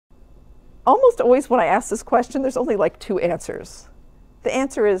almost always when I ask this question, there's only like two answers. The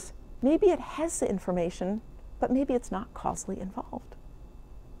answer is maybe it has the information, but maybe it's not causally involved,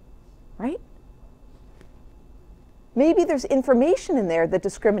 right? Maybe there's information in there that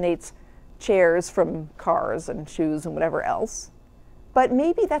discriminates chairs from cars and shoes and whatever else, but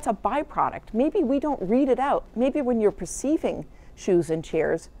maybe that's a byproduct. Maybe we don't read it out. Maybe when you're perceiving shoes and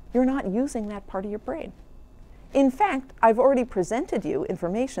chairs, you're not using that part of your brain. In fact, I've already presented you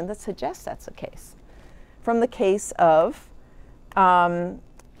information that suggests that's the case. From the case of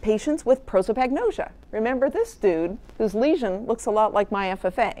patients with prosopagnosia. Remember this dude whose lesion looks a lot like my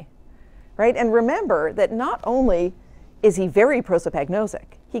FFA, right? And remember that not only is he very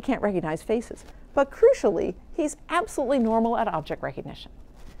prosopagnosic, he can't recognize faces, but crucially, he's absolutely normal at object recognition.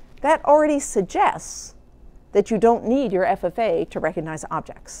 That already suggests that you don't need your FFA to recognize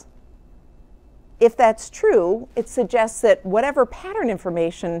objects. If that's true, it suggests that whatever pattern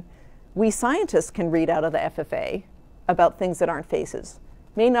information we scientists can read out of the FFA about things that aren't faces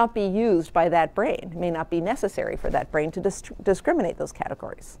may not be used by that brain, may not be necessary for that brain to discriminate those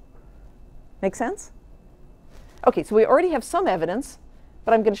categories. Make sense? Okay, so we already have some evidence,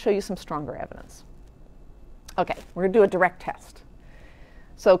 but I'm going to show you some stronger evidence. Okay, we're going to do a direct test.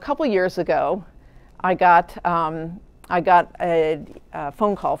 So a couple years ago, I got a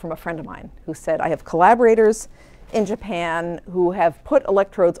phone call from a friend of mine who said, I have collaborators in Japan who have put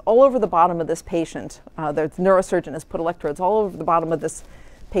electrodes all over the bottom of this patient. The neurosurgeon has put electrodes all over the bottom of this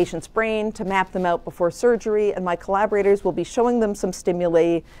patient's brain to map them out before surgery, and my collaborators will be showing them some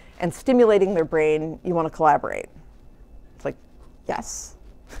stimuli and stimulating their brain. You want to collaborate? It's like, yes.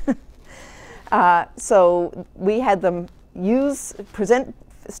 So we had them present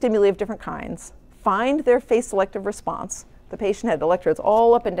stimuli of different kinds, find their face selective response. The patient had electrodes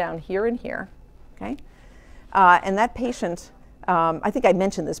all up and down here and here, okay? And that patient, I think I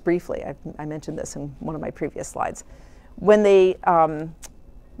mentioned this briefly. I mentioned this in one of my previous slides. When they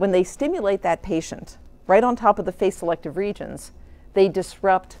stimulate that patient right on top of the face selective regions, they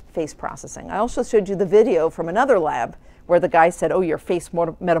disrupt face processing. I also showed you the video from another lab where the guy said, oh, your face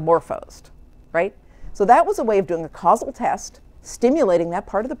metamorphosed, right? So that was a way of doing a causal test, stimulating that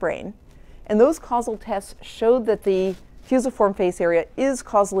part of the brain. And those causal tests showed that the fusiform face area is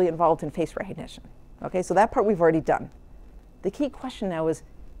causally involved in face recognition. Okay, so that part we've already done. The key question now is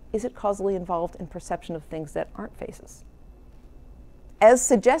it causally involved in perception of things that aren't faces? As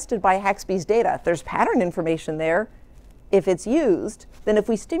suggested by Haxby's data, if there's pattern information there, if it's used, then if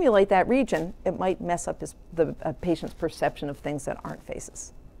we stimulate that region, it might mess up the patient's perception of things that aren't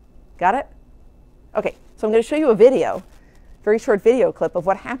faces. Got it? Okay, so I'm going to show you a video, very short video clip of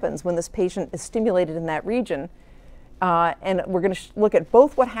what happens when this patient is stimulated in that region. And we're going to look at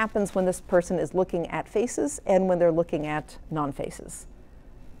both what happens when this person is looking at faces and when they're looking at non-faces.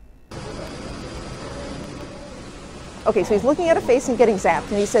 Okay, so he's looking at a face and getting zapped,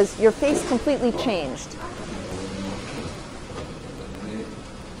 and he says, your face completely changed.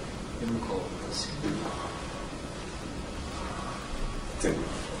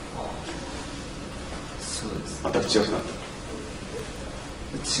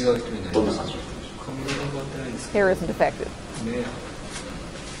 Hair isn't affected.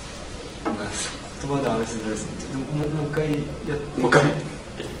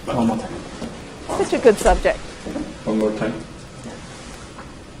 Such a good subject. One more time.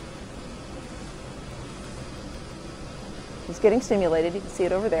 He's getting stimulated. You can see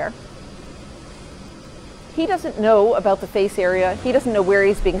it over there. He doesn't know about the face area. He doesn't know where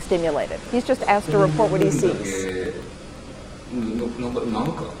he's being stimulated. He's just asked to report what he sees.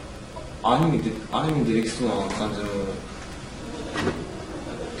 アニメでできそうな感じの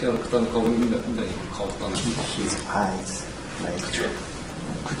キャラクターの顔みたいに変わったんですけど。His eyes, like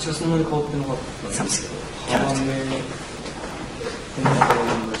口はそんなに変わってなかったんですけど、鼻目こんな顔に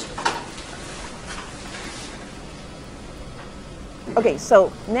なりました。 Okay,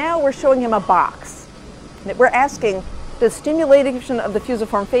 so now we're showing him a box. We're asking, does stimulation of the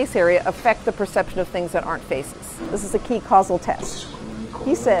fusiform face area affect the perception of things that aren't faces? This is a key causal test.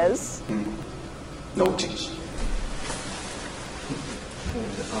 He says, no change.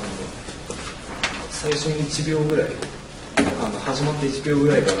 最初に1秒ぐらい、始まって1秒ぐ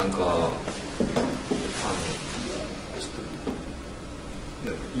らいがなんか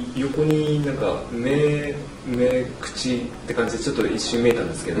横になんか目口って感じでちょっと一瞬見えたん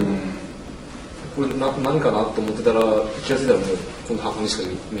ですけど、これ何かなと思ってたら気が付いたらもうこの箱にしか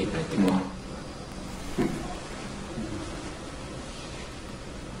見えてないっていうか。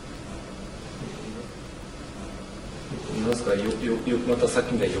なんですかまたさっ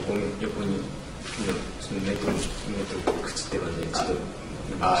きみたいに横にその目と口って感じでちょっと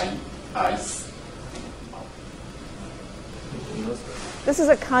Ice. This is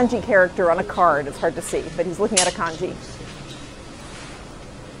a kanji character on a card. It's hard to see, but he's looking at a kanji.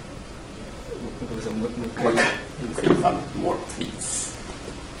 ごめんなさい、もう一回。 One more, please.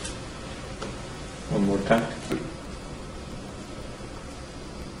 One more time.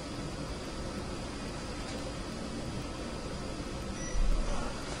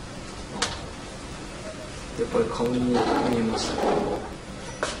 やっぱり顔に見えましたけど、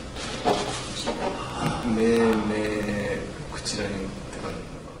目、口らへんって感じ。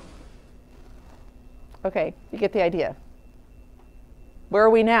Okay, you get the idea. Where are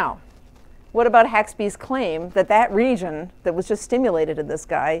we now? What about Haxby's claim that that region that was just stimulated in this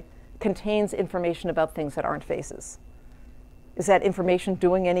guy contains information about things that aren't faces? Is that information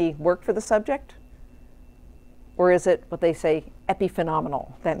doing any work for the subject? Or is it what they say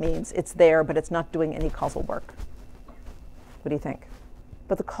epiphenomenal? That means it's there, but it's not doing any causal work. What do you think?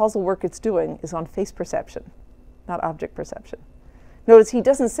 But the causal work it's doing is on face perception, not object perception. Notice he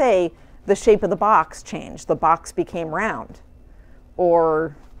doesn't say the shape of the box changed, the box became round,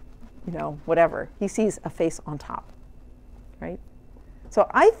 or whatever. He sees a face on top, right? So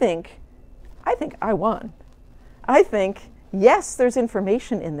I think I won. I think, yes, there's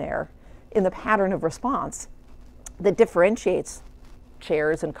information in there in the pattern of response that differentiates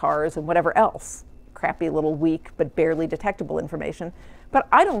chairs and cars and whatever else, crappy little weak but barely detectable information. But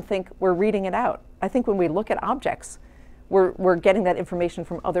I don't think we're reading it out. I think when we look at objects, we're getting that information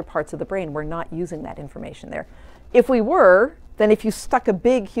from other parts of the brain. We're not using that information there. If we were, then if you stuck a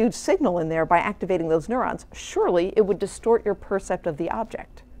big, huge signal in there by activating those neurons, surely it would distort your percept of the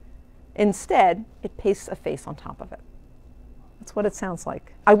object. Instead, it pastes a face on top of it. That's what it sounds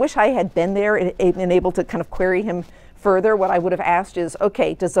like. I wish I had been there and able to kind of query him further. What I would have asked is,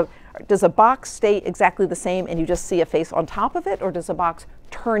 okay, does a box stay exactly the same and you just see a face on top of it, or does a box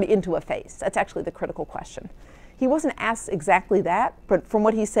turn into a face? That's actually the critical question. He wasn't asked exactly that, but from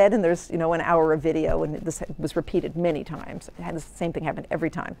what he said, and there's an hour of video, and this was repeated many times. It had the same thing happen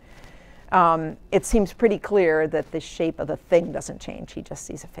every time. It seems pretty clear that the shape of the thing doesn't change. He just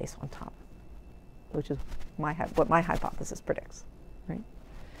sees a face on top, which is what my hypothesis predicts, right?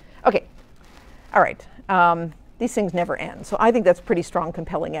 Okay, all right. These things never end, so I think that's pretty strong,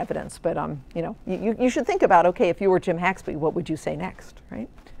 compelling evidence. But you should think about, okay, if you were Jim Haxby, what would you say next, right?